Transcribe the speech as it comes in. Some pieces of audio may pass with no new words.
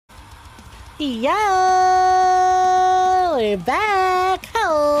Yo, we're back.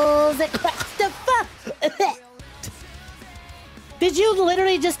 How's it? What the fuck? Did you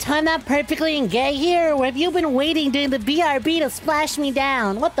literally just time that perfectly and get here, or have you been waiting during the BRB to splash me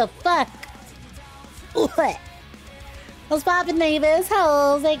down? What the fuck? What? What's poppin', neighbors?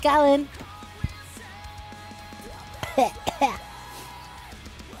 How's it going?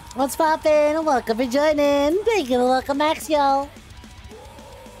 What's poppin'? Welcome for joining. Thank you. Welcome back, y'all.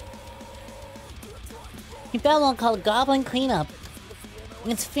 You found one called Goblin Cleanup.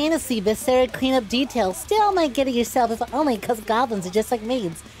 It's fantasy, viscera cleanup details. Still might get it yourself if only because goblins are just like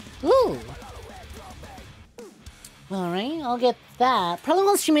maids. Ooh. Alright, I'll get that. Probably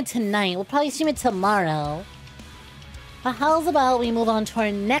won't stream it tonight. We'll probably stream it tomorrow. But how's about we move on to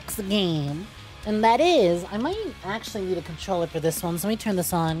our next game? And that is, I might actually need a controller for this one, so let me turn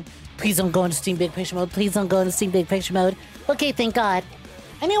this on. Please don't go into Steam Big Picture mode. Please don't go into Steam Big Picture mode. Okay, thank God.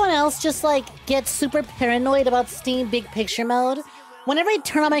 Anyone else just, like, get super paranoid about Steam Big Picture mode? Whenever I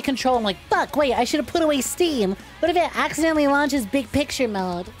turn on my controller, I'm like, fuck, wait, I should have put away Steam. What if it accidentally launches Big Picture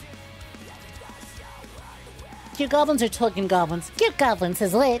mode? Cute goblins or token goblins? Cute goblins,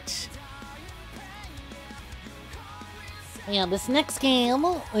 says Lich. Yeah, this next game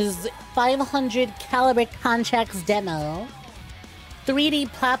is 500 caliber CONTRACTZ demo. 3D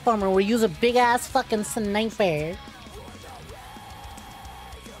platformer where you use a big-ass fucking sniper.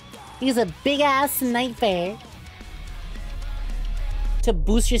 Use a big-ass sniper to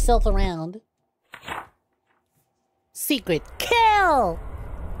boost yourself around. Secret kill!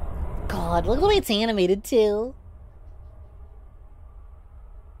 God, look at the way it's animated, too.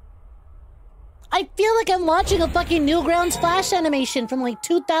 I feel like I'm watching a fucking Newgrounds Flash animation from, like,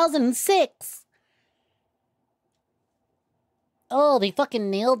 2006. Oh, they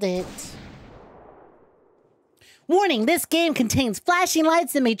fucking nailed it. Warning, this game contains flashing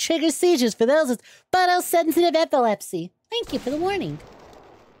lights that may trigger seizures for those with photosensitive epilepsy. Thank you for the warning.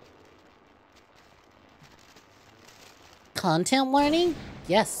 Content warning?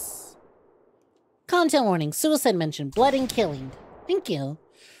 Yes. Content warning. Suicide mention. Blood and killing. Thank you.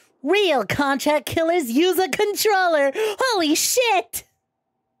 Real contract killers use a controller. Holy shit!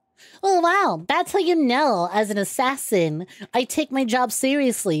 Oh wow, that's how you know, as an assassin, I take my job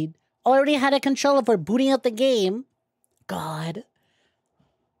seriously. Already had a controller for booting up the game. God.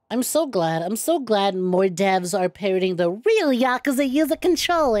 I'm so glad more devs are parroting the real Yakuza use a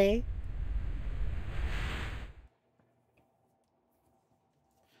controller.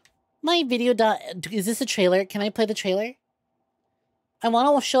 My video is this a trailer? Can I play the trailer? I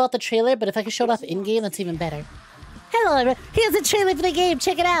want to show out the trailer, but if I can show it off in-game, that's even better. Hello everyone, here's a trailer for the game,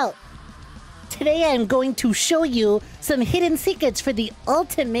 check it out! Today I'm going to show you some hidden secrets for the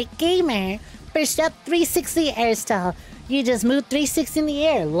ultimate gamer. First up, 360 airstyle. You just move 360 in the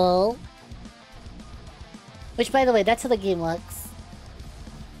air, lol. Which, by the way, that's how the game looks.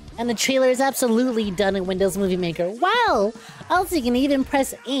 And the trailer is absolutely done in Windows Movie Maker. Wow! Also, you can even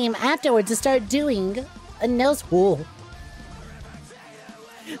press aim afterwards to start doing a nose. Whoa.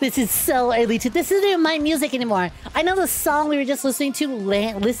 This is so early to. This isn't even my music anymore. I know the song we were just listening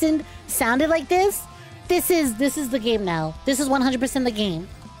to sounded like this. This is the game now. This is 100% the game.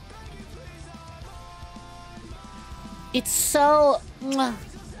 It's so mwah,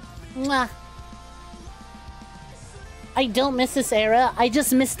 mwah. I don't miss this era. I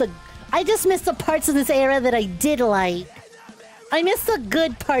just miss the parts of this era that I did like. I miss the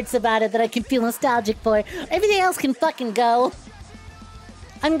good parts about it that I can feel nostalgic for. Everything else can fucking go.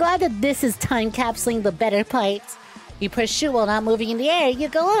 I'm glad that this is time capsuling the better parts. You push shoot while not moving in the air, you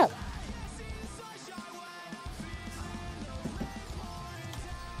go up.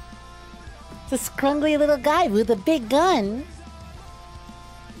 It's a scrunkly little guy with a big gun.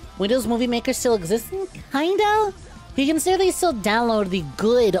 Windows Movie Maker still existing? Kinda? You can certainly still download the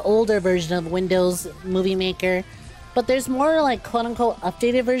good, older version of Windows Movie Maker. But there's more, like, quote-unquote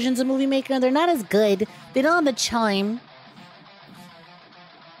updated versions of Movie Maker, and they're not as good. They don't have the charm.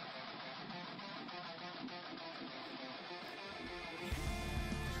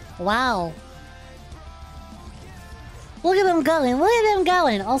 Wow. Look at them going. Look at them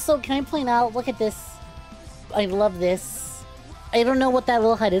going. Also, can I point out, look at this. I love this. I don't know what that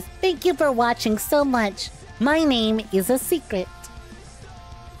little HUD is. Thank you for watching so much. My name is a secret.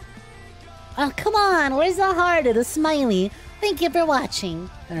 Oh, come on. Where's the heart or the smiley? Thank you for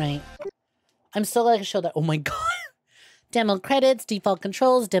watching. Alright. I'm still gonna show that. Oh my god. Demo credits, default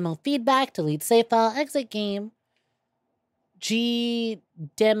controls, demo feedback, delete save file, exit game.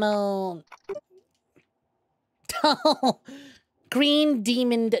 Demo. Oh, green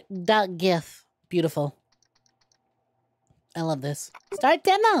demon.gif. Beautiful. I love this. Start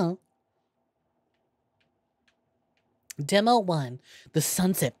demo. Demo 1. The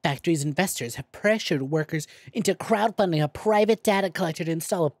Sunset Factory's investors have pressured workers into crowdfunding a private data collector to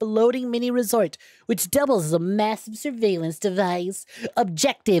install a floating mini resort, which doubles as a massive surveillance device.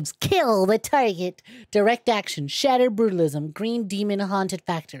 Objectives: kill the target. Direct action: shatter brutalism. Green demon haunted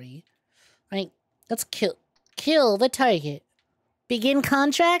factory. Right? Let's kill the target. Begin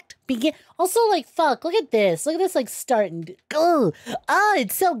contract? Begin. Also, like, fuck, look at this. Look at this, like, starting. Oh,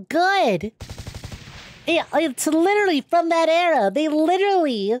 it's so good. It's literally from that era. They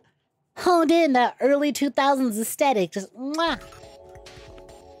literally honed in that early 2000s aesthetic. Just, mwah.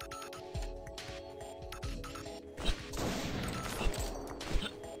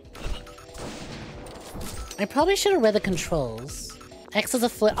 I probably should have read the controls. X is a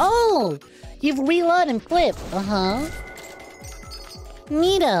flip. Oh! You've reload and flip. Uh-huh.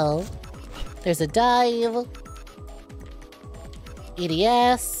 Neato. There's a dive.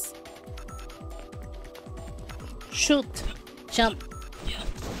 EDS. Shoot. Jump.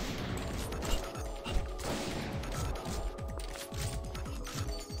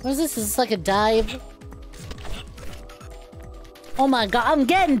 What is this? Is this like a dive? Oh my god, I'm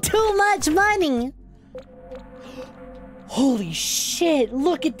getting too much money! Holy shit,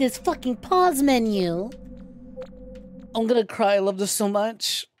 look at this fucking pause menu! I'm gonna cry, I love this so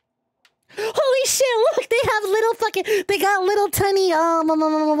much. Holy shit, look, they have little fucking, they got little tiny, what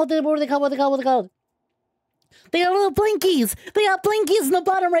are they called? They got little blinkies! They got blinkies in the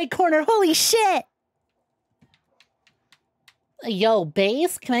bottom right corner, holy shit! Yo,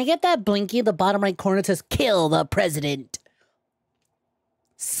 base, can I get that blinky in the bottom right corner that says, kill the president?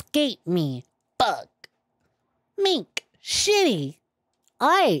 Skate me. Fuck. Mink. Shitty.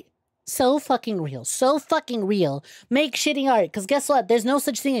 Art. So fucking real. So fucking real. Make shitty art. Because guess what? There's no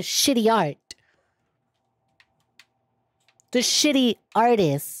such thing as shitty art. The shitty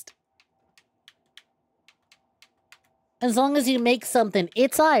artist. As long as you make something,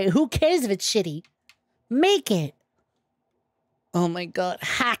 it's art. Who cares if it's shitty? Make it. Oh my god.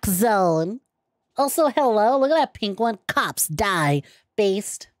 Hack zone. Also, hello. Look at that pink one. Cops die.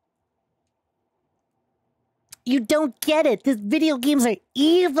 Based. You don't get it. These video games are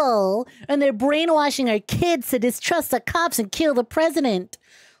evil. And they're brainwashing our kids to distrust the cops and kill the president.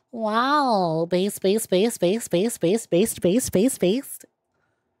 Wow. Based.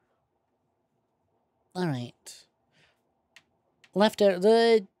 Alright. Left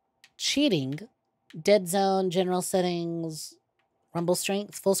the cheating. Dead zone, general settings, rumble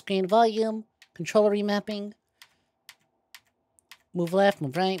strength, full screen volume, controller remapping. Move left,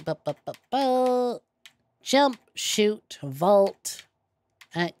 move right, jump, shoot, vault,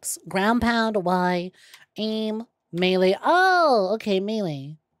 X, ground pound, Y, aim, melee. Oh, okay,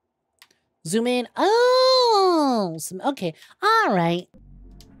 melee. Zoom in. Oh, okay, all right.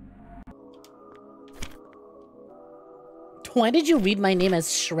 Why did you read my name as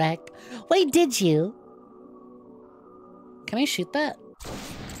Shrek? Why did you? Can I shoot that?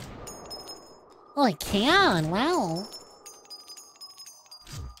 Oh, I can. Wow.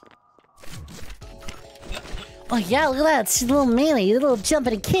 Oh yeah, look at that. It's a little melee, a little jump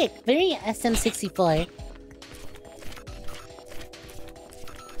and a kick. Very SM64.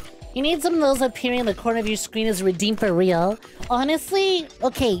 You need some of those appearing in the corner of your screen as redeem for real. Honestly,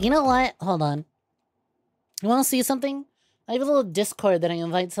 okay, you know what? Hold on. You wanna see something? I have a little Discord that I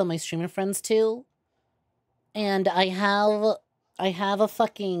invite some of my streamer friends to. And I have a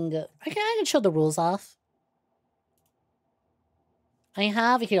fucking... I can show the rules off. Here,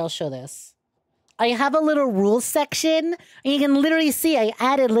 I'll show this. I have a little rules section, and you can literally see I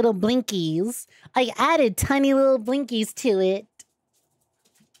added little blinkies. I added tiny little blinkies to it.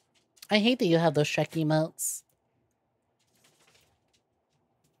 I hate that you have those Shrek emotes.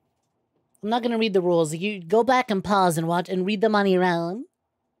 I'm not gonna read the rules. You go back and pause and watch and read them on your own.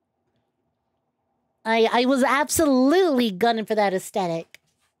 I was absolutely gunning for that aesthetic.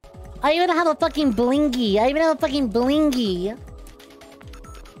 I even have a fucking blinky. I've got a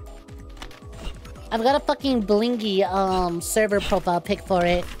fucking blingy server profile pic for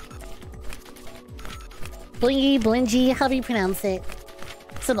it. Blingy, however you pronounce it.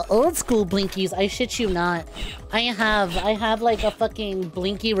 Some old school blinkies, I shit you not. I have like a fucking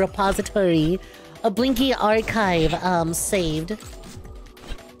blinky repository, a blinky archive saved.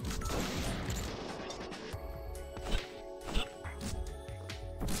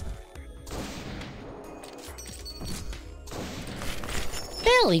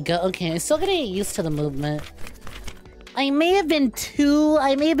 There we go. Okay, I still gotta get used to the movement. I may have been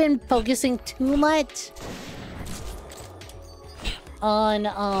focusing too much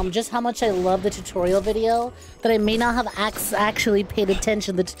on just how much I love the tutorial video that I may not have actually paid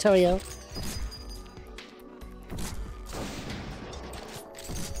attention to the tutorial.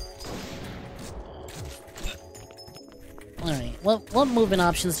 What movement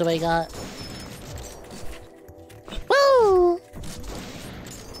options do I got? Woo!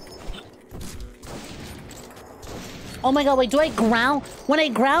 Oh my god, wait, do I ground? When I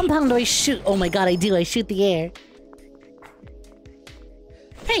ground pound, do I shoot? Oh my god, I do. I shoot the air.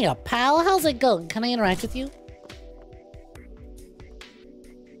 Hey, pal, how's it going? Can I interact with you?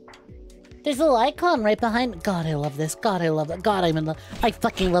 There's a little icon right behind. God, I love this. God, I love that. God, I'm in love. I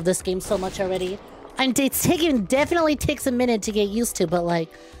fucking love this game so much already. And it's definitely takes a minute to get used to, but like,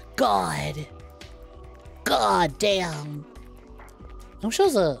 God. God damn. I'm sure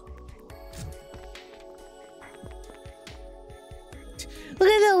there's a... Look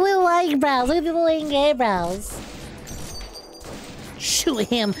at the little eyebrows. Look at the little eyebrows. Shoot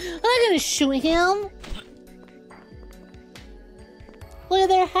him. I'm not gonna shoot him. Look at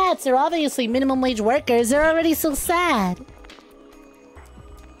their hats. They're obviously minimum wage workers. They're already so sad.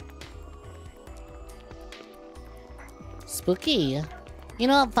 Spooky. You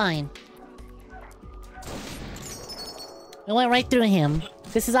know what? Fine. I went right through him.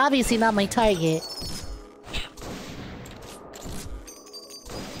 This is obviously not my target.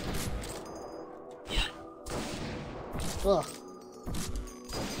 Ugh.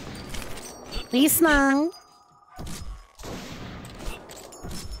 Snang.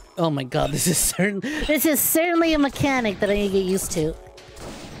 Oh my god, this is certainly a mechanic that I need to get used to.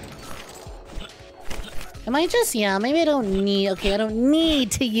 Am I just... yeah, maybe I don't need... okay, I don't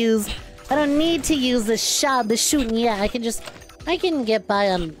need to use the shooting yet. I can get by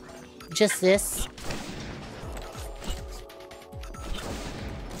on just this.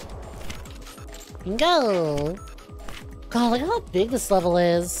 Go! God, look how big this level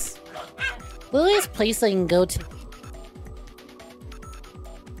is. Literally this place I can go to.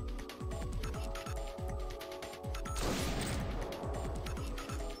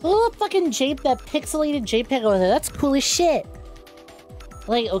 Oh, fucking that pixelated JPEG over there. That's cool as shit.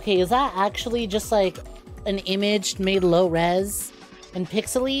 Like, okay, is that actually just like an image made low res and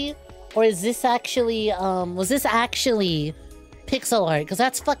pixely? Or is this actually, was this actually pixel art? Because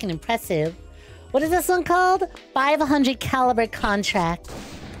that's fucking impressive. What is this one called? 500 caliber contract.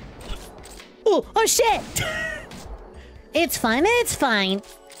 Ooh, oh shit! It's fine, it's fine.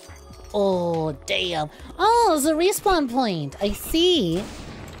 Oh, damn. Oh, there's a respawn point. I see.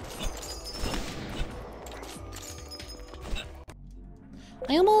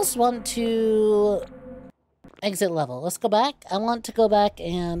 I almost want to exit level. Let's go back. I want to go back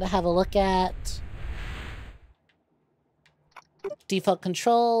and have a look at default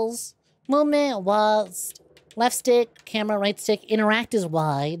controls. Movement was left stick, camera right stick, interact is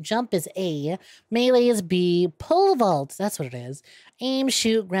Y, jump is A, melee is B, pole vault, that's what it is. Aim,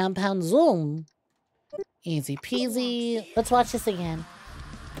 shoot, ground pound, zoom. Easy peasy. Let's watch this again.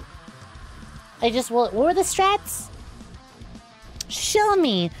 What were the strats? Show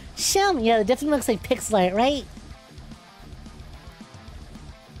me! Show me! Yeah, it definitely looks like pixel art, right?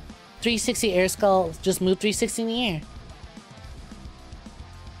 360 air skull, just move 360 in the air.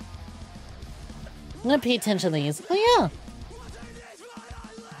 I'm gonna pay attention to these. Oh yeah!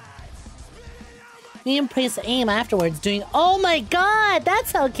 You can press aim afterwards doing... oh my god!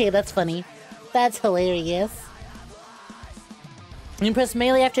 That's okay, that's funny. That's hilarious. You can press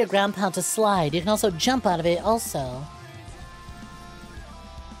melee after a ground pound to slide. You can also jump out of it also.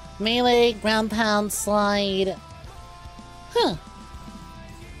 Melee, ground pound, slide. Huh.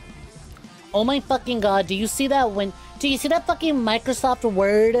 Oh my fucking god, do you see that when... do you see that fucking Microsoft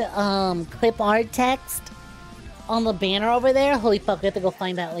Word, clip art text? On the banner over there? Holy fuck, we have to go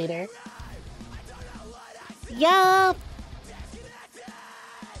find that later. Yeah!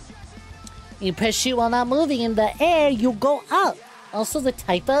 You press shoot while not moving in the air, you go up! Also the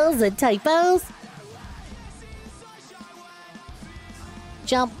typos.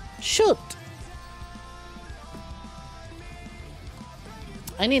 Jump, shoot!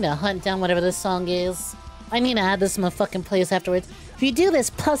 I need to hunt down whatever this song is. I need to add this to my fucking playlist afterwards. If you do this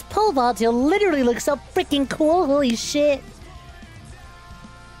plus pole vault, you'll literally look so freaking cool. Holy shit.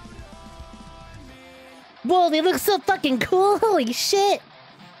 Whoa, they look so fucking cool. Holy shit.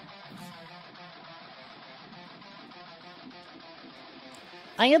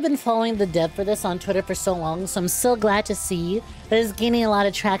 I have been following the dev for this on Twitter for so long, so I'm so glad to see that it's gaining a lot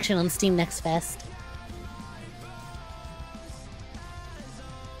of traction on Steam Next Fest.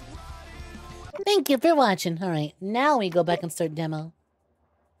 Thank you for watching. Alright, now we go back and start demo.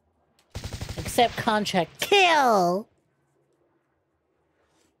 Accept contract. Kill!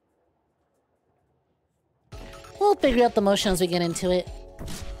 We'll figure out the motion as we get into it.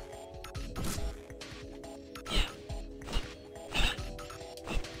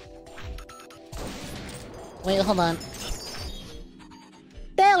 Wait, hold on.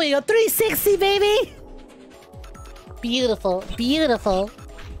 we go. 360, baby! Beautiful. Beautiful.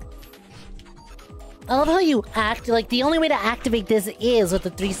 I love how you act. Like, the only way to activate this is with the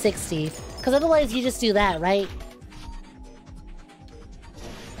 360. Because otherwise you just do that, right?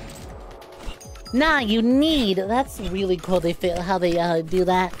 Nah, you need... That's really cool they fit how they do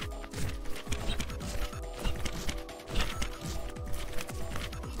that.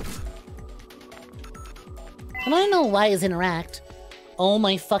 I don't know why it's interact. Oh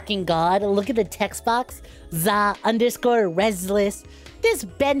my fucking god, look at the text box. 𝐒_restless. This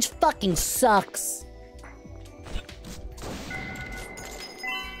bench fucking sucks.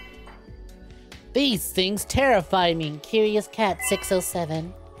 These things terrify me. Curious Cat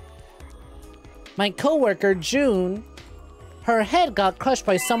 607. My coworker, June, her head got crushed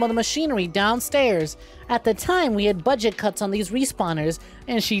by some of the machinery downstairs. At the time, we had budget cuts on these respawners,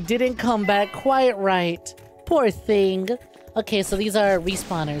 and she didn't come back quite right. Poor thing. Okay, so these are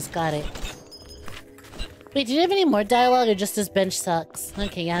respawners. Got it. Wait, do you have any more dialogue, or just this bench sucks?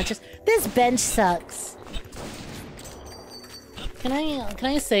 Okay, yeah, just this bench sucks. Can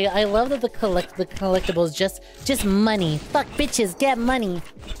I say I love that the collectibles just money. Fuck bitches, get money.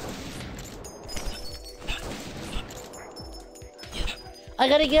 I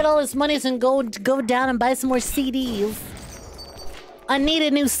gotta get all this money and go down and buy some more CDs. I need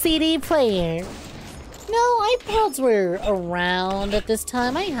a new CD player. No, iPods were around at this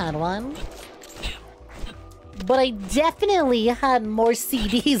time. I had one. But I definitely had more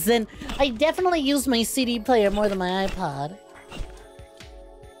CDs than... I definitely used my CD player more than my iPod.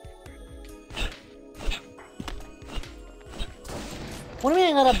 What do you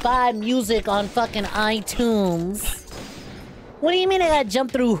mean I gotta buy music on fucking iTunes? What do you mean I gotta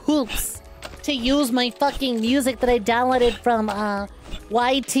jump through hoops to use my fucking music that I downloaded from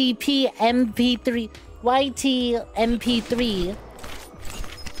YTMP3?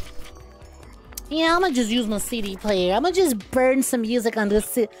 Yeah, I'm gonna just use my CD player. I'm gonna just burn some music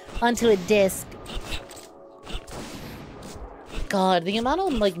onto a disc. God, the amount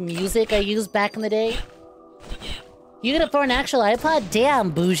of like music I used back in the day. You get it for an actual iPod? Damn,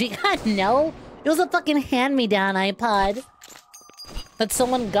 bougie. God, no. It was a fucking hand-me-down iPod that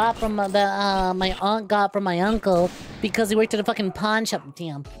someone got from my aunt got from my uncle because he worked at a fucking pawn shop.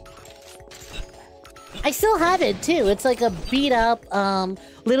 Damn. I still have it too. It's like a beat up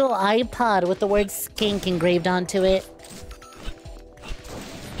little iPod with the word skink engraved onto it.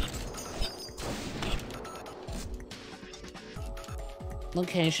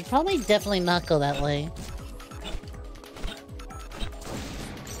 Okay, should probably definitely not go that way.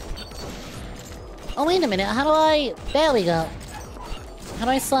 Oh, wait a minute. How do I... There we go. How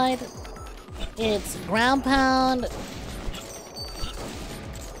do I slide? It's ground pound.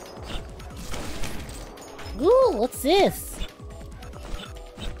 Ooh, what's this?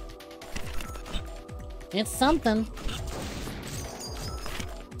 It's something.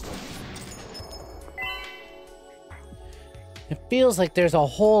 It feels like there's a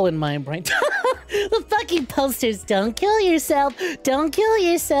hole in my brain. The fucking posters. Don't kill yourself. Don't kill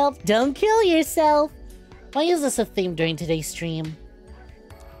yourself. Don't kill yourself. Why is this a theme during today's stream?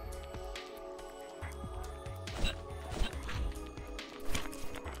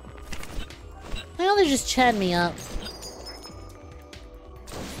 I know they're just chatting me up.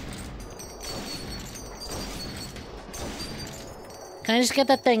 Can I just get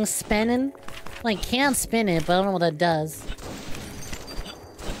that thing spinning? Well, I can spin it, but I don't know what that does.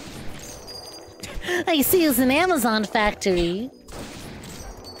 I see it's an Amazon factory.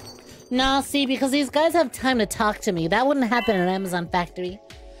 Nah, see, because these guys have time to talk to me. That wouldn't happen in an Amazon factory.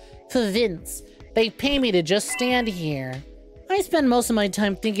 For Vince, they pay me to just stand here. I spend most of my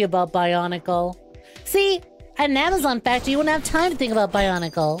time thinking about Bionicle. See, at an Amazon factory, you wouldn't have time to think about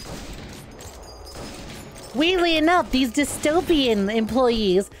Bionicle. Weirdly enough, these dystopian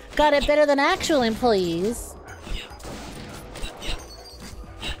employees got it better than actual employees.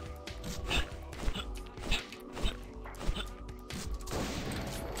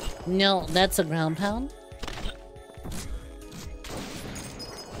 No, that's a ground pound.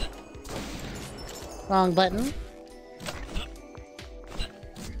 Wrong button.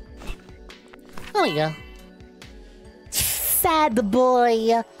 Oh, yeah. Sad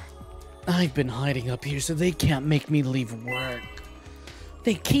boy. I've been hiding up here so they can't make me leave work.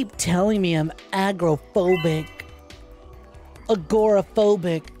 They keep telling me I'm agoraphobic.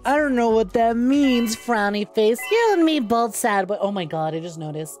 Agoraphobic. I don't know what that means, frowny face. You and me both sad, but oh my god, I just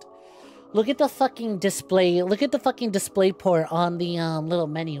noticed. Look at the fucking display. Look at the fucking display port on the little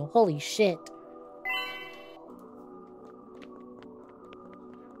menu. Holy shit.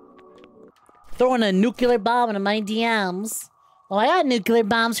 Throwing a nuclear bomb into my DMs. Oh, I got nuclear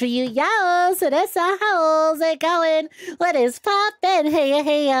bombs for you. Yo, so that's how's it going? What is poppin'?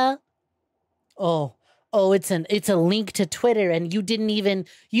 Hey. Oh, it's a link to Twitter, and you didn't even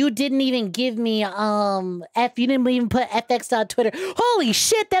give me you didn't even put fx.twitter. Holy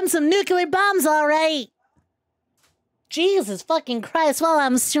shit, them some nuclear bombs, all right. Jesus fucking Christ, while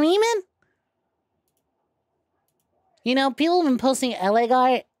I'm streaming. You know, people have been posting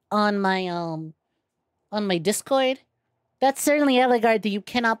𝐒𝐳𝐽 on my Discord. That's certainly 𝐒𝐳𝐽 that you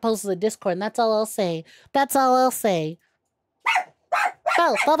cannot post to the Discord, and that's all I'll say. That's all I'll say.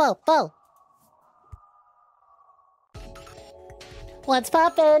 Bo. What's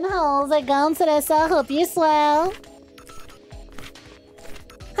poppin'? How's it going, Teresa? Hope you're swell.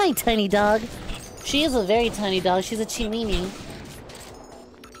 Hi, tiny dog. She is a very tiny dog. She's a chimini.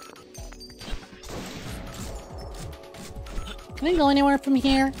 Can I go anywhere from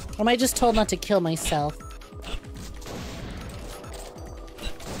here? Or am I just told not to kill myself?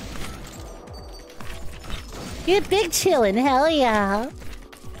 You're big chillin', hell yeah.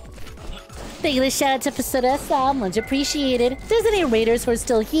 Thank you for the shout out to Teresa, much appreciated. If there's any raiders who are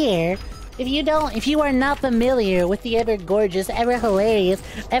still here, if you are not familiar with the ever gorgeous, ever hilarious,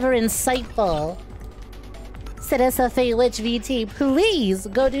 ever insightful Teresa VT, please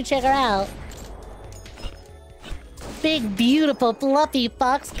go do check her out. Big, beautiful, fluffy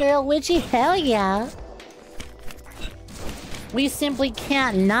fox girl witchy, hell yeah. We simply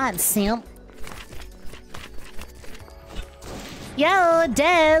can't not simp. Yo,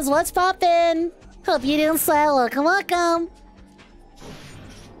 Dez, what's poppin'? Hope you're doing swell. Welcome.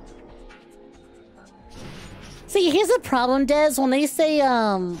 See, here's the problem, Dez. When they say,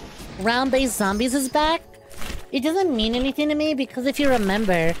 round-based zombies is back, it doesn't mean anything to me because if you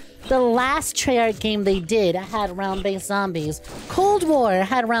remember, the last Treyarch game they did had round-based zombies. Cold War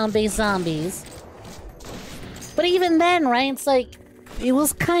had round-based zombies. But even then, right, it's like, it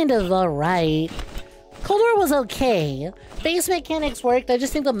was kind of alright. Cold War was okay. Base mechanics worked, I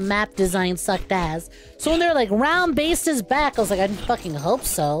just think the map design sucked ass. So when they're like, round-based is back, I was like, I fucking hope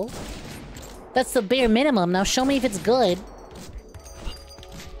so. That's the bare minimum, now show me if it's good.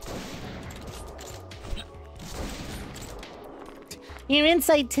 Your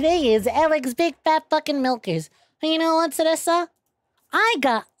insight today is Alex big fat fucking milkers. And you know what, Teresa? I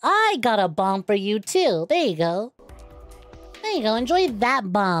got a bomb for you too. There you go. There you go. Enjoy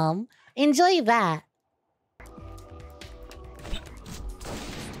that bomb. Enjoy that.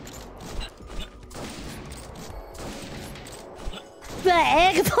 The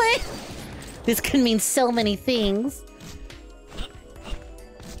eggplant? This could mean so many things.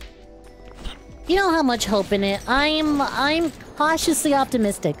 You know how much hope in it. I'm cautiously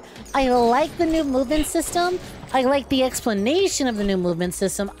optimistic. I like the new movement system. I like the explanation of the new movement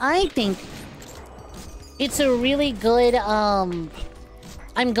system. I think it's a really good, I'm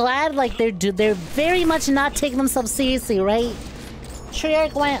glad, like, they're very much not taking themselves seriously, right?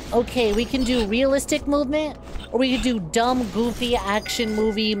 Treyarch went, okay, we can do realistic movement, or we could do dumb, goofy action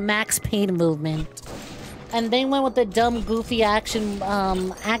movie Max Payne movement. And they went with the dumb, goofy action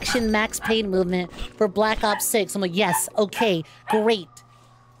Max Payne movement for Black Ops 6. I'm like, yes, okay, great.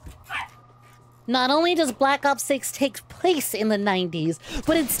 Not only does Black Ops 6 take place in the 90s,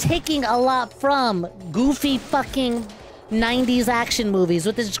 but it's taking a lot from goofy fucking 90s action movies,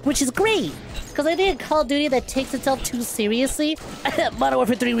 which is great. Because I think a Call of Duty that takes itself too seriously, Modern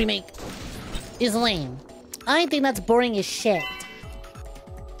Warfare 3 Remake, is lame. I think that's boring as shit.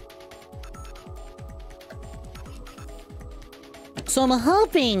 So I'm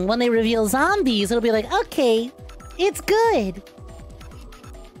hoping when they reveal zombies, it'll be like, okay, it's good.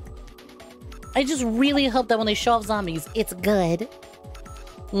 I just really hope that when they show off zombies, it's good.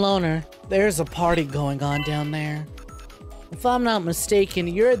 Loner, there's a party going on down there. If I'm not mistaken,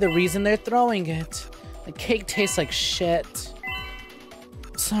 you're the reason they're throwing it. The cake tastes like shit.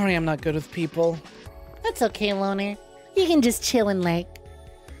 Sorry I'm not good with people. That's okay, Loner. You can just chill and like.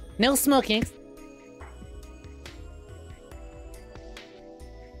 No smoking.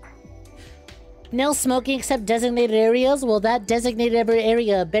 No smoking except designated areas? Well, that designated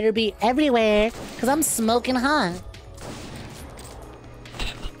area better be everywhere, because I'm smoking hot.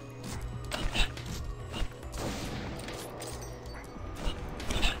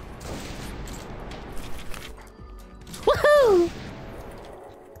 Woohoo!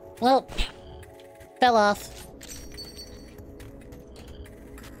 Well, fell off.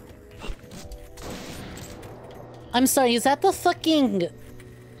 I'm sorry, is that the fucking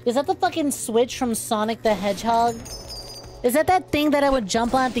switch from Sonic the Hedgehog? Is that thing that I would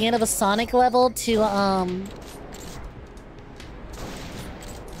jump on at the end of a Sonic level to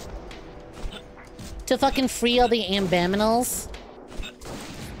fucking free all the Ambaminals?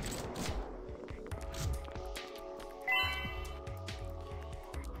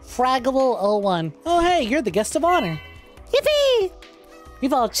 Fraggable01. Oh hey, you're the guest of honor. Yippee!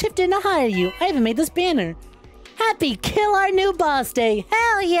 We've all chipped in to hire you. I even made this banner. Happy kill our new boss day.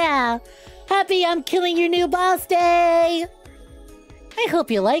 Hell yeah! Happy I'm killing your new boss day! I hope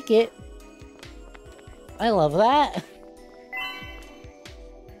you like it. I love that.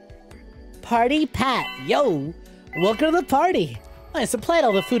 Party Pat. Yo! Welcome to the party. I supplied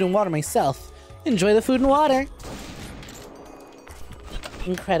all the food and water myself. Enjoy the food and water.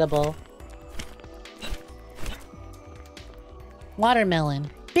 Incredible.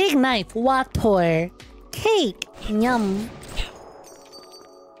 Watermelon. Big knife. Water. Cake. Yum.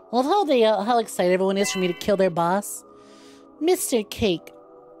 I love how excited everyone is for me to kill their boss. Mr. Cake.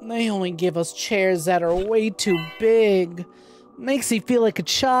 They only give us chairs that are way too big. Makes me feel like a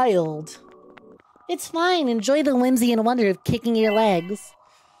child. It's fine. Enjoy the whimsy and wonder of kicking your legs.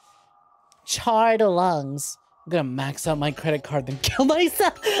 Charred lungs. I'm gonna max out my credit card then kill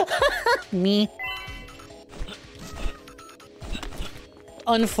myself. Me.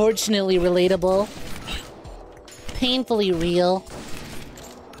 Unfortunately relatable. Painfully real.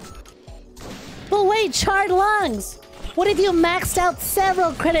 But wait, charred lungs! What if you maxed out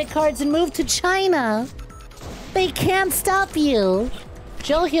several credit cards and moved to China? They can't stop you. Did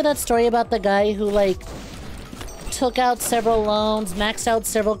y'all hear that story about the guy who, like, took out several loans, maxed out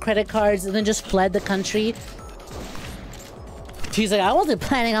several credit cards, and then just fled the country? He's like, I wasn't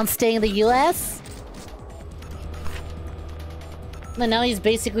planning on staying in the US. And now he's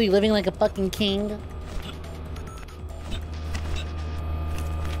basically living like a fucking king.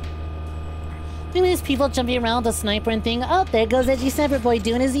 Look at these people jumping around with a sniper and thing. Oh, there goes Edgy Sniper Boy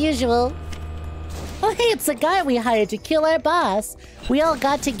doing his usual. Oh, hey, it's the guy we hired to kill our boss. We all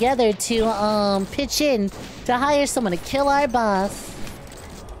got together to, pitch in to hire someone to kill our boss.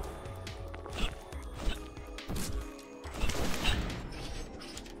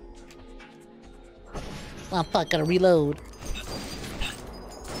 Oh, fuck, gotta reload.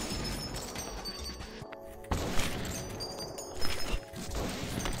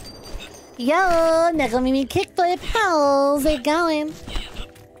 Yo, Nekomimi kickflip, how's it going?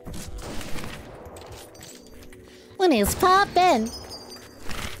 When it's poppin'.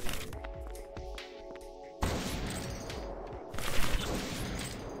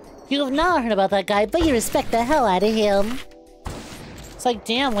 You have not heard about that guy, but you respect the hell out of him. It's like,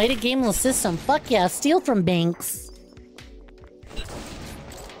 damn, way to game the system. Fuck yeah, steal from banks.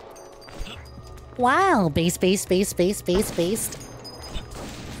 Wow, based.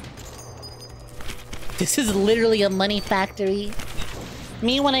 This is literally a money factory.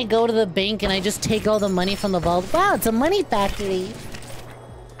 Me when I go to the bank and I just take all the money from the vault. Wow, it's a money factory.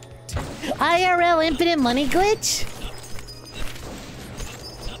 IRL infinite money glitch?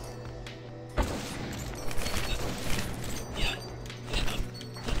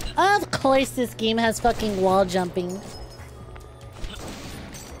 Of course this game has fucking wall jumping.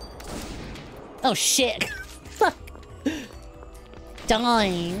 Oh shit. Fuck.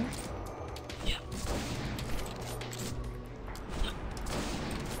 Dying.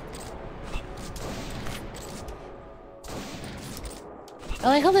 I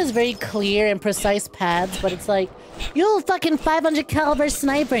like how there's very clear and precise paths, but it's like, you're fucking 500 caliber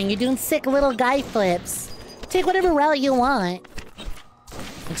sniper and you're doing sick little guy flips. Take whatever route you want.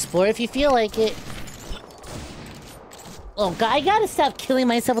 Explore if you feel like it. Oh god, I gotta stop killing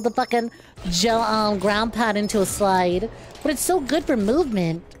myself with the fucking ground pad into a slide. But it's so good for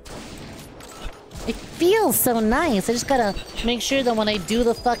movement. It feels so nice. I just gotta make sure that when I do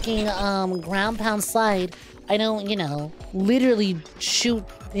the fucking ground pound slide, I don't, you know, literally shoot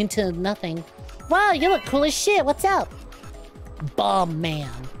into nothing. Wow, you look cool as shit. What's up? Bomb man.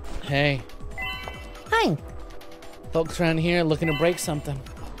 Hey. Hi. Folks around here looking to break something.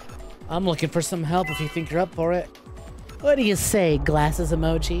 I'm looking for some help if you think you're up for it. What do you say, glasses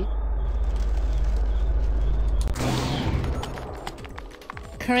emoji?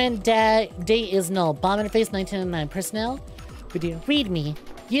 Current date is null. Bomb interface 1999. Personnel? Video. Read me.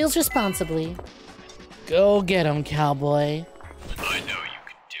 Use responsibly. Go get him, cowboy. I know you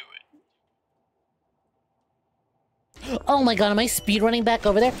can do it. Oh my god, am I speedrunning back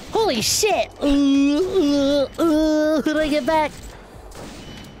over there? Holy shit! Who do I get back?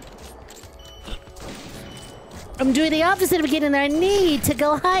 I'm doing the opposite of getting there. I need to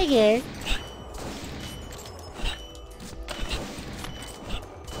go higher.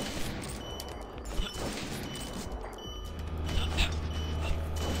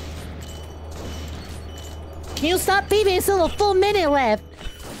 Can you stop beeping? It's still a full minute left.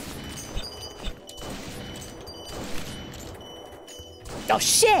 Oh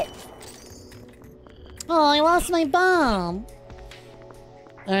shit! Oh, I lost my bomb.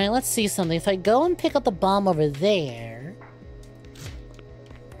 Alright, let's see something. If I go and pick up the bomb over there...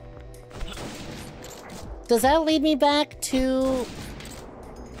 Does that lead me back to...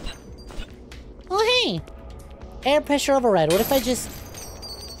 Oh, hey! Air pressure override. What if I just...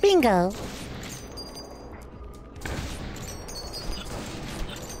 Bingo!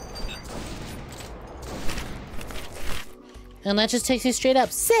 And that just takes you straight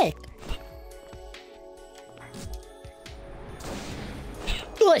up. Sick!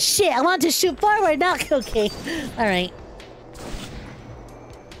 Oh shit, I want to shoot forward, not okay. Alright.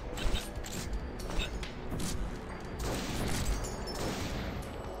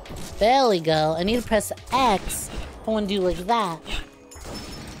 There we go. I need to press X. I want to do like that.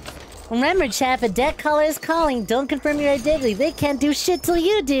 Remember, chat, if a deck caller is calling, don't confirm your identity. They can't do shit till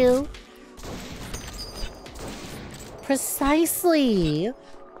you do. Precisely.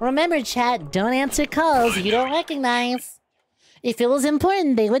 Remember, chat, don't answer calls you don't recognize. If it was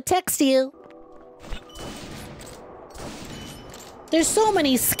important, they would text you. There's so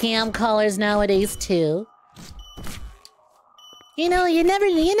many scam callers nowadays, too. You know, you never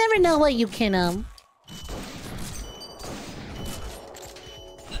know what you can,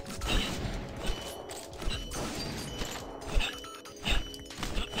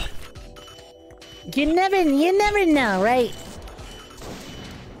 You never know, right?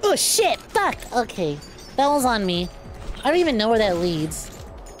 Oh shit, fuck! Okay, that was on me. I don't even know where that leads.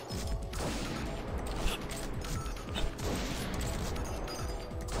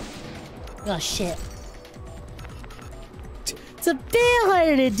 Oh shit. It's a bit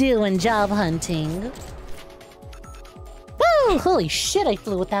harder to do when job hunting. Woo! Holy shit, I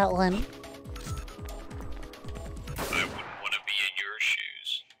flew with that one. I wouldn't want to be in your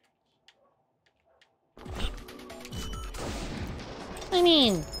shoes. I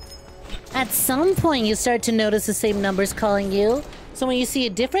mean, at some point you start to notice the same numbers calling you. So when you see a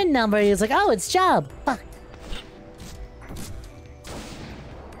different number, it's like, oh, it's job. Fuck.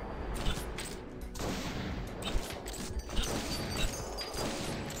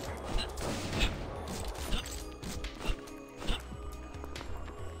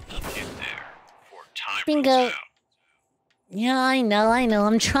 Bingo. Yeah, I know.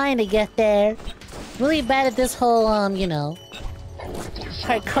 I'm trying to get there. Really bad at this whole, you know,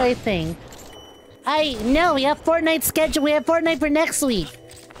 hardcore thing. I know, we have Fortnite schedule. We have Fortnite for next week.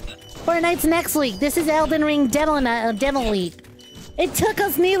 Fortnite's next week. This is Elden Ring demo week. It took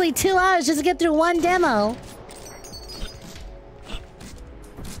us nearly 2 hours just to get through one demo.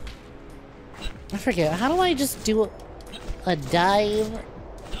 I forget. How do I just do a dive?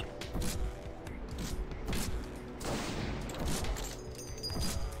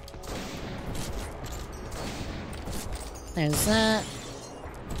 There's that.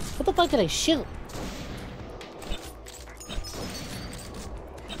 What the fuck did I shoot?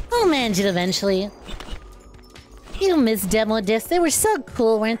 I'll manage it eventually. You missed demo discs. They were so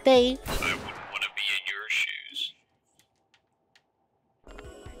cool, weren't they? I wouldn't want to be in your shoes.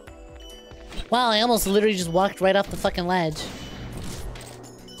 Wow, I almost literally just walked right off the fucking ledge.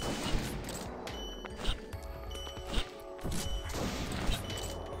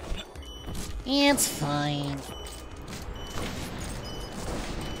 It's fine.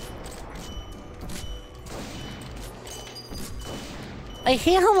 I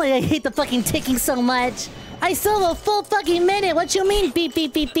hate the fucking ticking so much. I still have a full fucking minute. What you mean? Beep,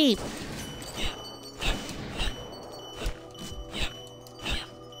 beep, beep, beep.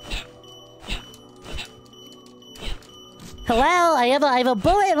 Hello? I have a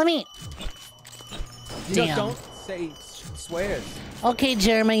bullet. Let me... Damn. Don't say swears. Okay,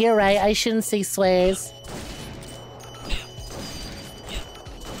 Jeremy, you're right. I shouldn't say swears.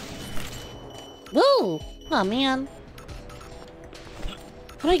 Woo! Oh, man.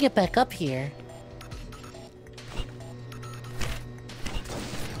 How do I get back up here?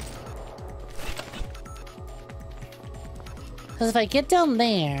 Because if I get down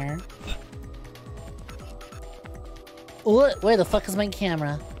there... What? Where the fuck is my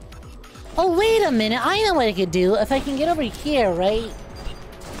camera? Oh, wait a minute. I know what I could do. If I can get over here, right?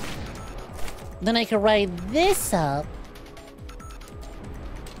 Then I could ride this up.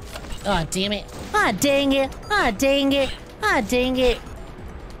 Oh, damn it. Ah, dang it. Ah, dang it. Ah, dang it.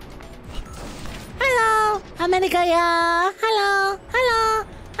 Hello. 𝐒𝐴𝐿𝐵𝐄. Hello. Hello.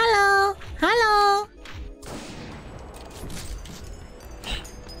 Hello. Hello.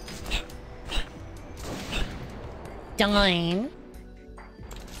 Darn.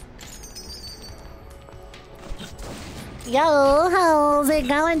 Yo, how's it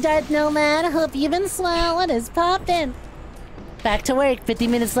going, Darth Nomad? Hope you've been swell. What is poppin'? Back to work. 50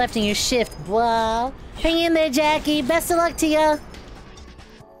 minutes left in your shift. Wow. Hang in there, Jackie. Best of luck to ya.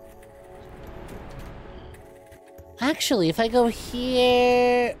 Actually, if I go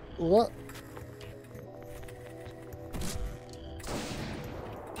here... Well...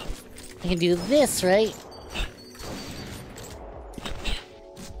 I can do this, right?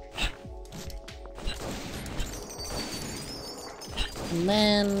 And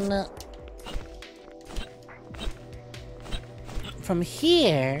then... From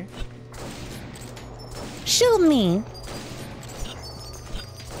here... Shoot me!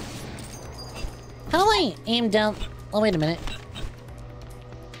 How do I aim down? Oh, wait a minute.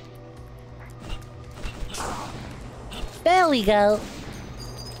 There we go.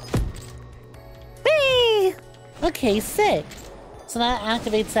 Whee! Okay, sick. So that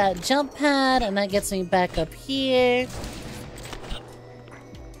activates that jump pad, and that gets me back up here.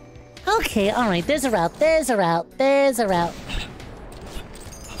 Okay, alright, there's a route, there's a route, there's a route.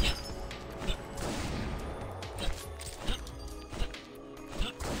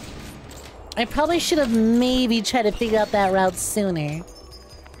 I probably should have maybe tried to figure out that route sooner.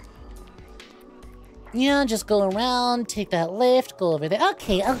 Yeah, just go around, take that lift, go over there.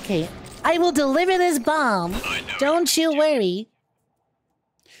 Okay, okay. I will deliver this bomb. Don't you worry.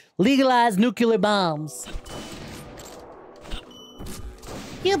 Legalize nuclear bombs.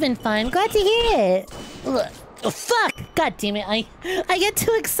 You've been fine. Glad to hear it. Ugh. Oh, fuck! God damn it! I get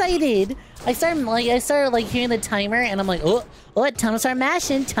too excited. I started like hearing the timer, and I'm like, oh, time to start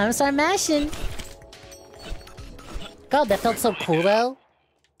mashing. Time to start mashing. God, that felt so cool though.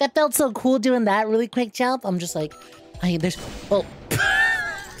 That felt so cool doing that really quick jump. I'm just like, there's oh.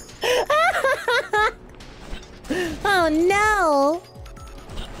 Oh no!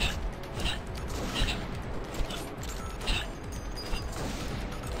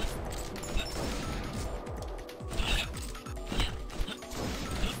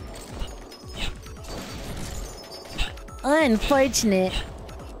 Unfortunate.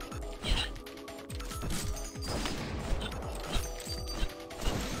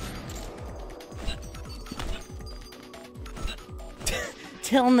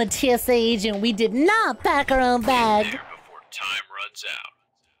 Telling the TSA agent we did not pack our own bag. Before time runs out.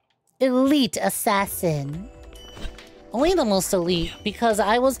 Elite assassin. Only the most elite, because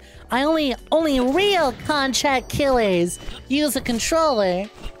only real contract killers use a controller.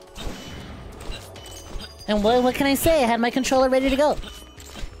 And what can I say? I had my controller ready to go.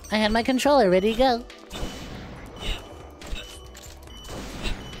 I had my controller ready to go.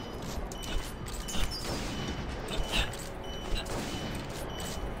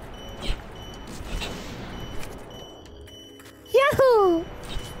 Yahoo!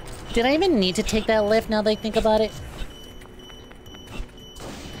 Did I even need to take that lift now that I think about it?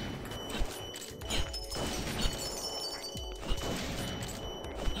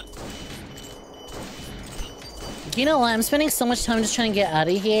 You know what? I'm spending so much time just trying to get out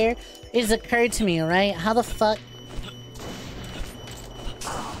of here. It's occurred to me, right? How the fuck...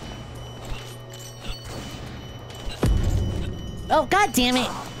 Oh, god damn it!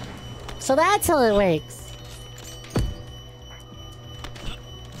 So that's how it works.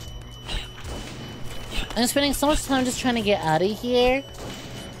 I'm spending so much time just trying to get out of here.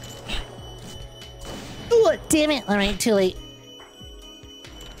 Ooh, damn it! Alright, too late.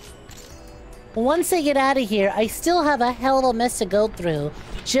 Once I get out of here, I still have a hell of a mess to go through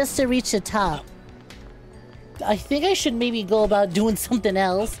just to reach the top. I think I should maybe go about doing something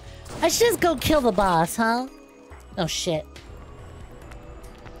else. I should just go kill the boss, huh? Oh, shit.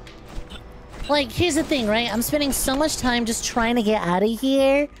 Like, here's the thing, right? I'm spending so much time just trying to get out of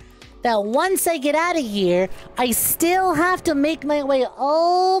here that once I get out of here, I still have to make my way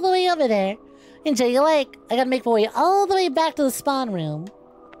all the way over there. And so you're like, I gotta make my way all the way back to the spawn room.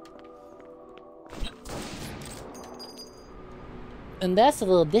 And that's a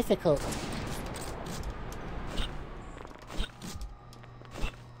little difficult.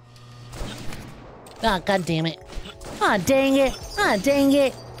 Ah, oh, god damn it. Ah, oh, dang it. Ah, oh, dang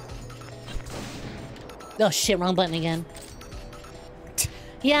it. Oh shit, wrong button again.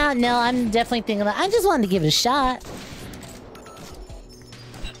 Yeah, no, I'm definitely thinking that. I just wanted to give it a shot.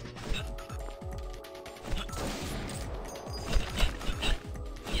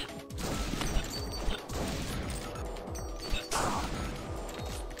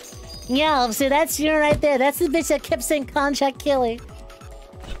 Yeah, so that's you right there. That's the bitch that kept saying contract killer.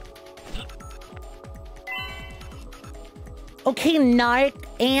 Okay, narc,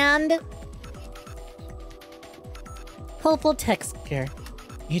 and... Hopeful texture.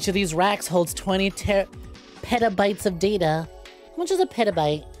 Each of these racks holds 20 petabytes of data. How much is a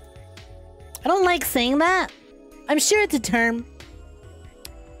petabyte? I don't like saying that. I'm sure it's a term.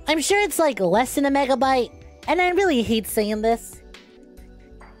 I'm sure it's like less than a megabyte. And I really hate saying this.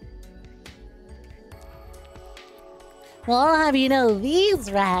 Well, I'll have you know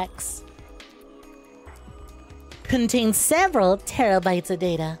these racks contain several terabytes of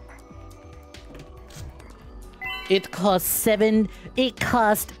data. It costs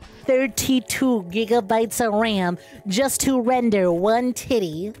 32 gigabytes of RAM just to render one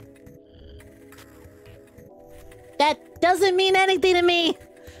titty. That doesn't mean anything to me.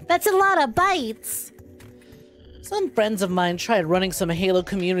 That's a lot of bytes. Some friends of mine tried running some Halo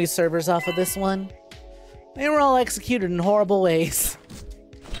community servers off of this one. They were all executed in horrible ways.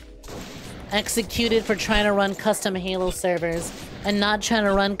 Executed for trying to run custom Halo servers and not trying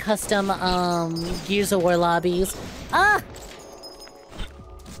to run custom Gears of War lobbies. Ah!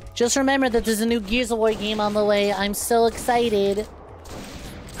 Just remember that there's a new Gears of War game on the way. I'm so excited.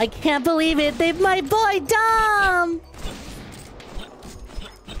 I can't believe it. They've my boy Dom!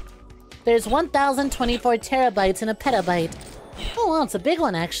 There's 1,024 terabytes and a petabyte. Oh, well, it's a big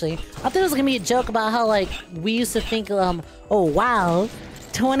one, actually. I thought it was gonna be a joke about how, like, we used to think, oh, wow.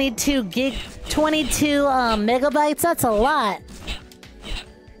 22 megabytes? That's a lot.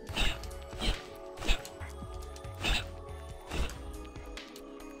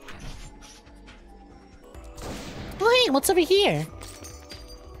 Oh, hey, what's over here?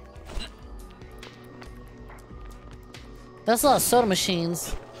 That's a lot of soda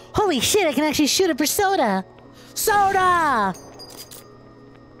machines. Holy shit, I can actually shoot it for soda! Soda!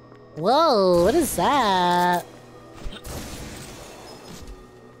 Whoa, what is that?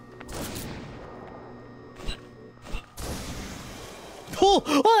 Oh,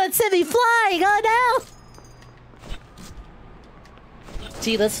 that sent me flying! Oh no!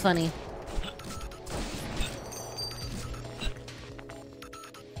 Gee, that's funny.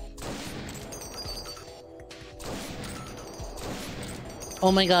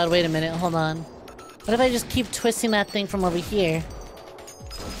 Oh my god, wait a minute, hold on. What if I just keep twisting that thing from over here?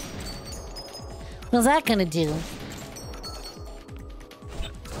 What's that gonna do?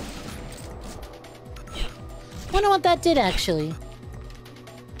 Wonder what that did, actually.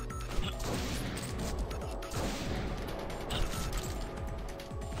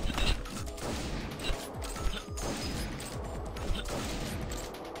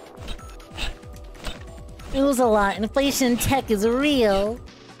 It was a lot. Inflation in tech is real.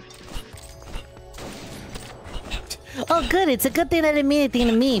 Oh, good. It's a good thing that didn't mean anything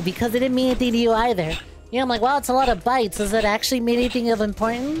to me, because it didn't mean anything to you either. Yeah, I'm like, wow, it's a lot of bytes. Does that actually mean anything of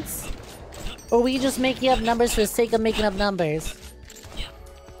importance? Or were you just making up numbers for the sake of making up numbers?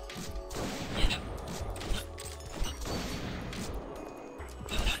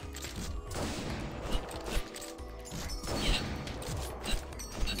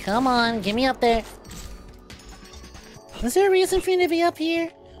 Come on, get me up there. Is there a reason for you to be up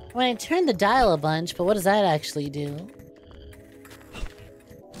here? When I turn the dial a bunch, but what does that actually do?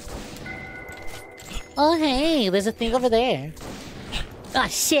 Oh hey, there's a thing over there. Ah,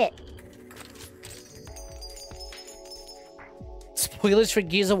 shit! Spoilers for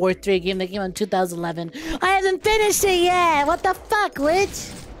Gears of War 3, a game that came out in 2011. I haven't finished it yet! What the fuck,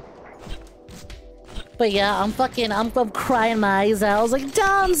 Witch? But yeah, I'm crying my eyes out. I was like,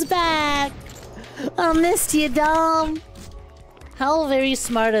 Dom's back! I missed you, Dom! How very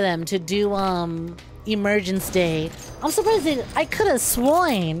smart of them to do, Emergence Day. I'm surprised I could have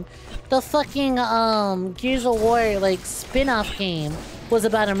sworn the fucking, Gears of War, like, spin-off game was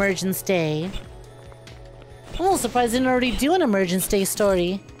about Emergence Day. I'm almost surprised they didn't already do an Emergence Day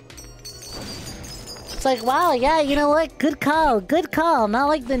story. It's like, wow, yeah, you know what? Good call, good call. Not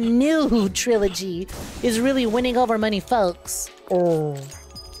like the new trilogy is really winning over many folks. Oh.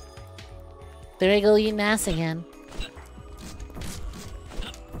 There I go eating ass again.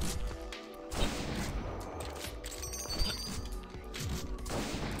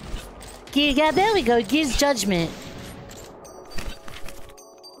 Yeah, there we go. Gears Judgment.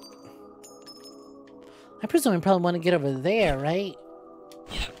 I presume we probably want to get over there, right?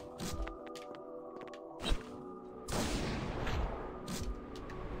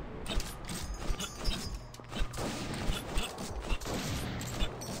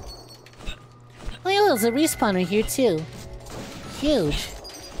 Oh yeah, there's a respawner here too. Huge.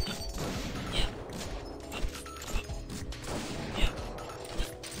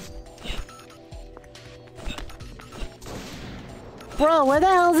 Bro, where the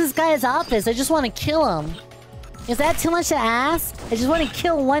hell is this guy's office? I just want to kill him. Is that too much to ask? I just want to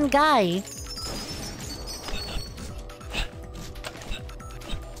kill one guy.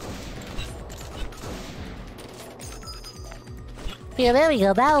 Yeah, there we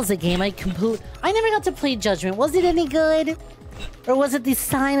go. That was the game. I never got to play Judgment. Was it any good? Or was it the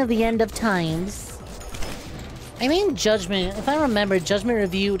sign of the end of times? I mean, Judgment, if I remember, Judgment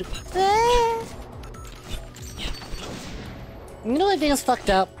reviewed... You know what I think is fucked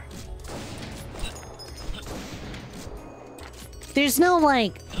up? There's no,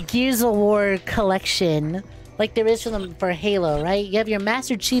 like, Gears of War collection like there is for Halo, right? You have your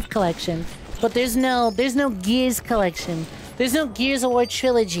Master Chief collection, but there's no Gears collection. There's no Gears of War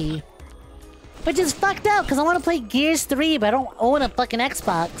trilogy. Which is fucked up, because I want to play Gears 3, but I don't own a fucking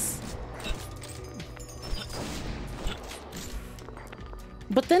Xbox.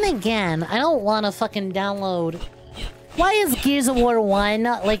 But then again, I don't want to fucking download... Why is Gears of War 1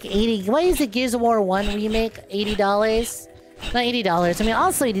 like 80... Why is the Gears of War 1 remake $80? Not $80, I mean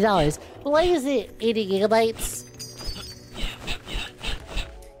also $80. But why is it 80 gigabytes?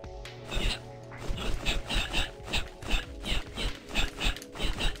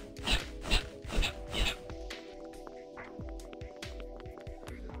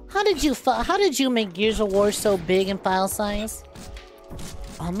 How did you make Gears of War so big in file size?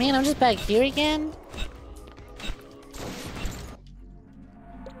 Oh man, I'm just back here again?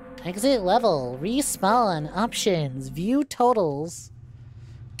 Exit level, respawn, options, view totals.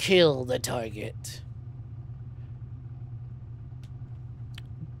 Kill the target.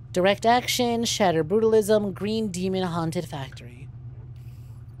 Direct action, shatter brutalism, green demon haunted factory.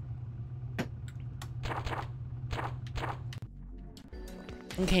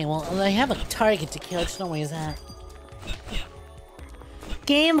 Okay, well, I have a target to kill, I just don't know where he's at.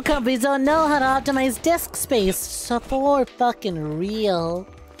 Game companies don't know how to optimize disk space, so for fucking real.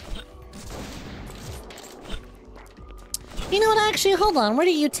 You know what, actually, hold on, where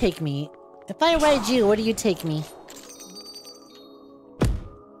do you take me? If I ride you, where do you take me?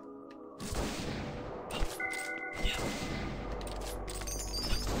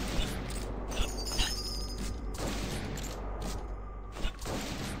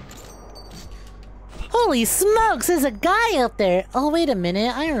 Holy smokes, there's a guy up there! Oh, wait a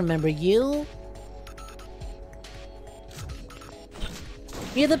minute, I remember you.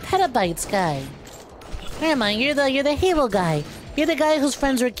 You're the petabytes guy. Never mind, you're the Halo guy. You're the guy whose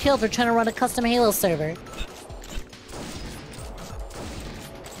friends were killed for trying to run a custom Halo server.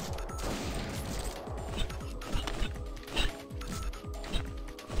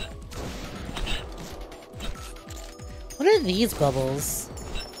 What are these bubbles?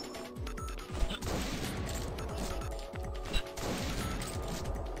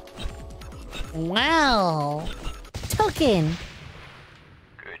 Wow! Token!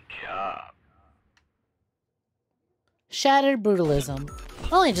 Good job. Shattered brutalism.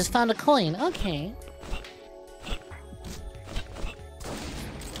 Oh, I just found a coin. Okay.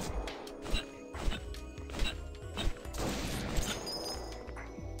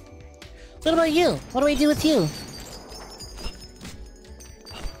 What about you? What do I do with you?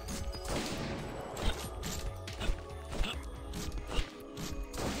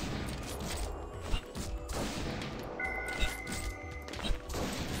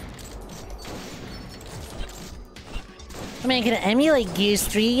 I mean, I can emulate Gears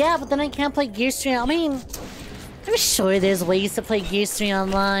 3, yeah, but then I can't play Gears 3. I mean, I'm sure there's ways to play Gears 3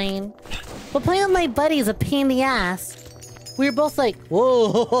 online. But playing with my buddy is a pain in the ass. We were both like,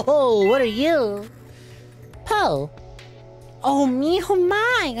 whoa, ho, ho, ho, what are you? Poe. Oh, me, oh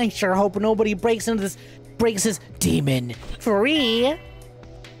my. I sure hope nobody breaks this demon free.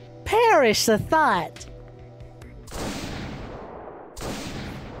 Perish the thought.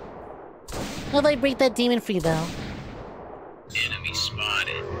 How do I break that demon free, though? Enemy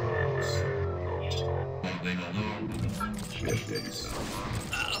spotted.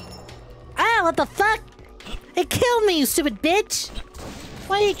 Ah, what the fuck? It killed me, you stupid bitch!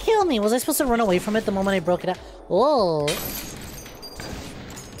 Why did it kill me? Was I supposed to run away from it the moment I broke it out? Whoa.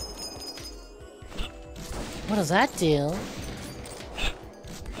 What does that do?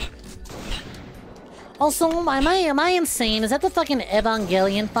 Also, am I insane? Is that the fucking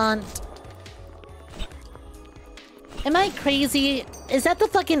Evangelion font? Am I crazy? Is that the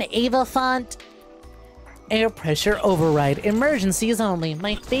fucking Ava font? Air pressure override. Emergencies only.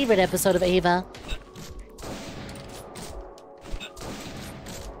 My favorite episode of Ava.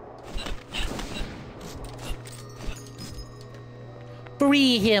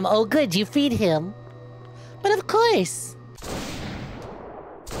 Free him. Oh good, you feed him. But of course.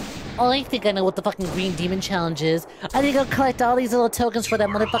 Oh, I think I know what the fucking green demon challenge is. I think I'll collect all these little tokens for that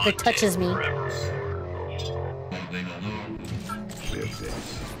motherfucker touches me.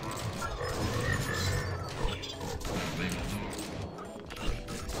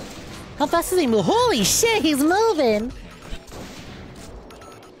 How fast does he move? Holy shit, he's moving!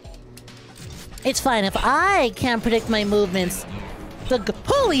 It's fine, if I can't predict my movements,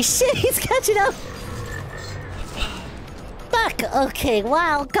 holy shit, he's catching up! Fuck! Okay,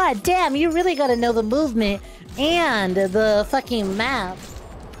 wow, god damn, you really gotta know the movement and the fucking map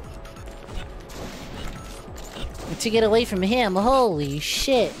to get away from him. Holy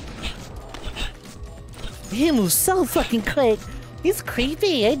shit. He moves so fucking quick. He's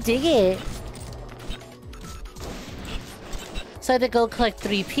creepy, I dig it. So I had to go collect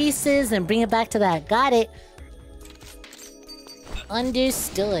 3 pieces and bring it back to that. Got it.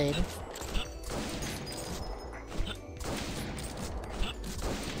 Understood.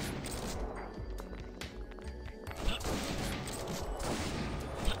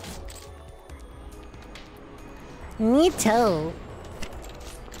 Me too.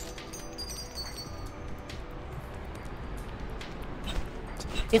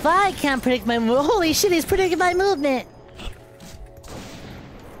 If I can't predict my move, holy shit, he's predicting my movement.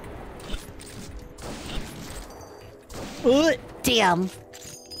 Damn.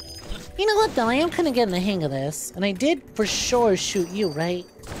 You know what though, I am kind of getting the hang of this. And I did for sure shoot you, right?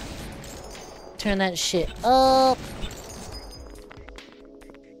 Turn that shit up.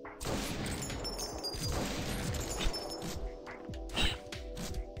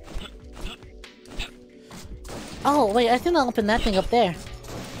 Oh, wait, I think I'll open that thing up there.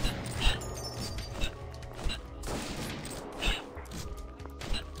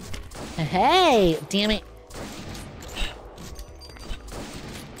 Hey! Damn it.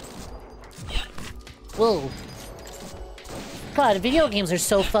 Whoa. God, video games are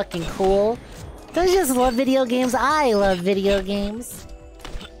so fucking cool. Don't you just love video games? I love video games.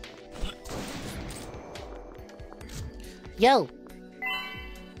 Yo.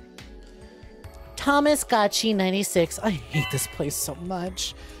 𝐿𝐴96. I hate this place so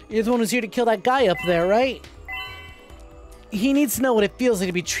much. You're the one who's here to kill that guy up there, right? He needs to know what it feels like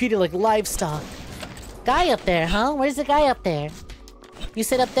to be treated like livestock. Guy up there, huh? Where's the guy up there? You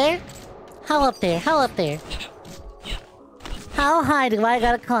sit up there? How up there? How up there? How high do I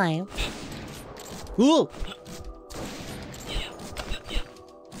gotta climb? Ooh!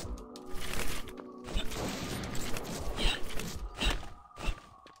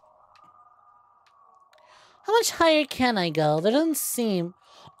 How much higher can I go? That doesn't seem...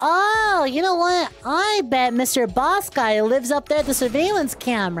 Oh, you know what? I bet Mr. Boss Guy lives up there at the surveillance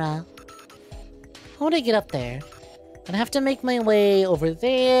camera. How would I get up there? I have to make my way over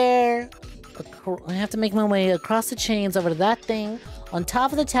there. I have to make my way across the chains over to that thing. On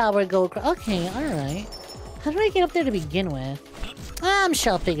top of the tower, go across... Okay, alright. How do I get up there to begin with? I'm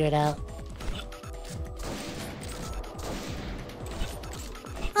sure I'll figure it out.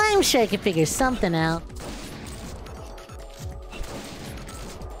 I'm sure I can figure something out.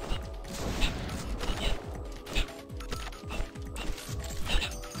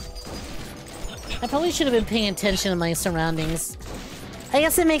 I probably should have been paying attention to my surroundings. I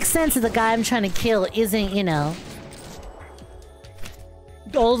guess it makes sense that the guy I'm trying to kill isn't, you know,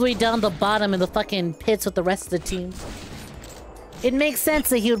 all the way down the bottom in the fucking pits with the rest of the team. It makes sense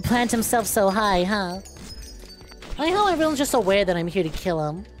that he would plant himself so high, huh? I hope everyone's just aware that I'm here to kill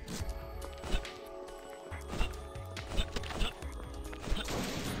him.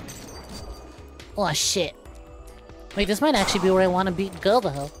 Oh shit. Wait, this might actually be where I want to go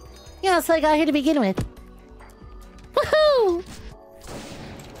though. Yeah, that's what I got here to begin with. Woohoo!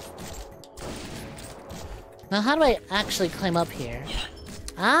 Now how do I actually climb up here?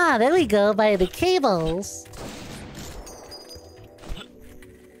 Ah, there we go, by the cables.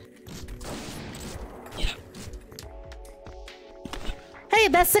 Hey,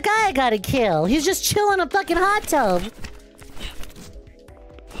 that's the guy I gotta kill. He's just chilling in a fucking hot tub.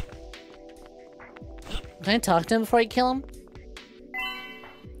 Can I talk to him before I kill him?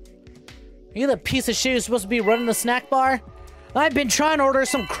 Are you the piece of shit who's supposed to be running the snack bar? I've been trying to order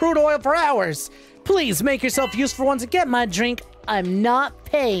some crude oil for hours. Please make yourself useful once and get my drink. I'm not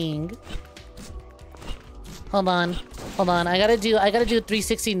paying. Hold on. Hold on. I gotta do a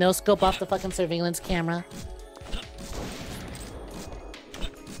 360 no scope off the fucking surveillance camera.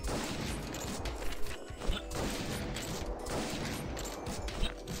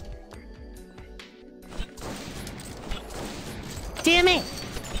 Damn it!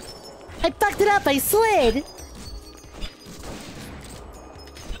 I fucked it up! I slid!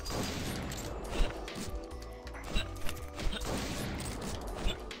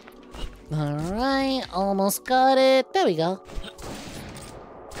 Alright, almost got it. There we go.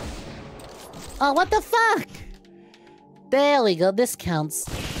 Oh, what the fuck? There we go, this counts.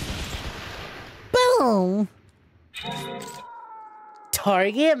 Boom!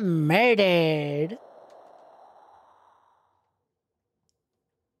 Target murdered.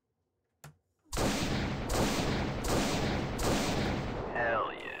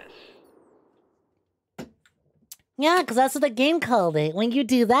 Yeah, because that's what the game called it. When you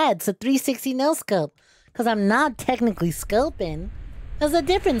do that, it's a 360 no scope. Because I'm not technically scoping. It's a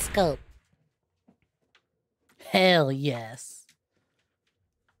different scope. Hell yes.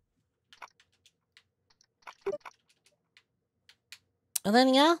 And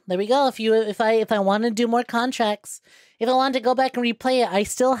then yeah, there we go. If I want to do more contracts, if I want to go back and replay it, I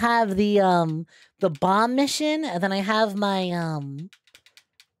still have the bomb mission, and then I have my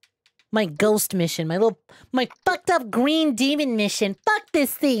my ghost mission, my fucked up green demon mission. Fuck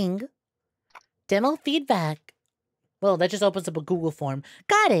this thing. Demo feedback. Well, that just opens up a Google form.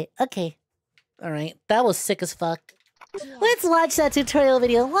 Got it. Okay. All right. That was sick as fuck. Let's watch that tutorial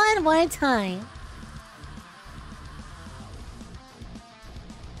video one more time.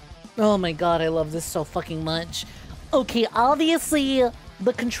 Oh my god, I love this so fucking much. Okay, obviously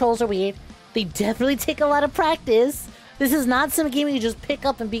the controls are weird. They definitely take a lot of practice. This is not some game you just pick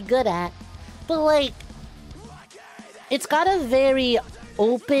up and be good at. But like, it's got a very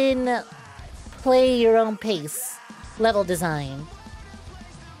open, play your own pace level design.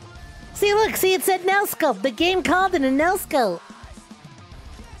 See, look, see, it said no scope. The game called it a no scope.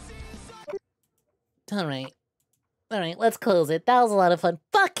 Alright. Alright, let's close it. That was a lot of fun.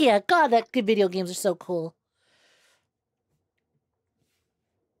 Fuck yeah, god, that good video games are so cool.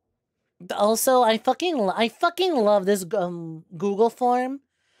 Also, I fucking love this Google form.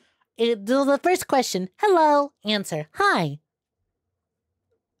 The first question, hello, answer, hi.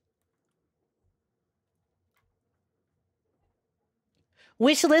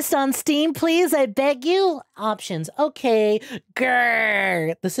 Wish list on Steam, please, I beg you. Options, okay.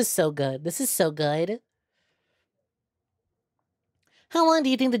 Grrr. This is so good. This is so good. How long do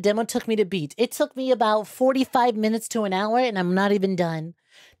you think the demo took me to beat? It took me about 45 minutes to an hour, and I'm not even done.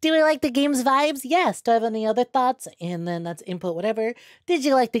 Do I like the game's vibes? Yes. Do I have any other thoughts? And then that's input, whatever. Did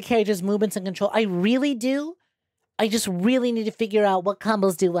you like the character's movements and control? I really do. I just really need to figure out what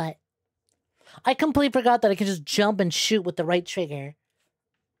combos do what. I completely forgot that I can just jump and shoot with the right trigger.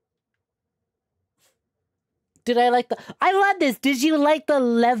 Did I like the... I love this. Did you like the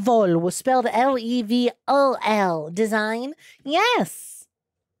level, spelled L-E-V-O-L, design? Yes.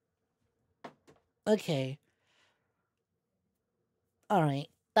 Okay. All right.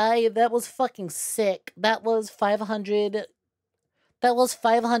 That was fucking sick. That was 500... That was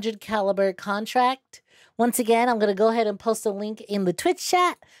 500 caliber contract. Once again, I'm going to go ahead and post a link in the Twitch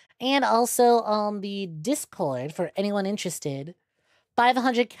chat and also on the Discord for anyone interested.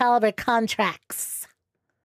 500 caliber contracts.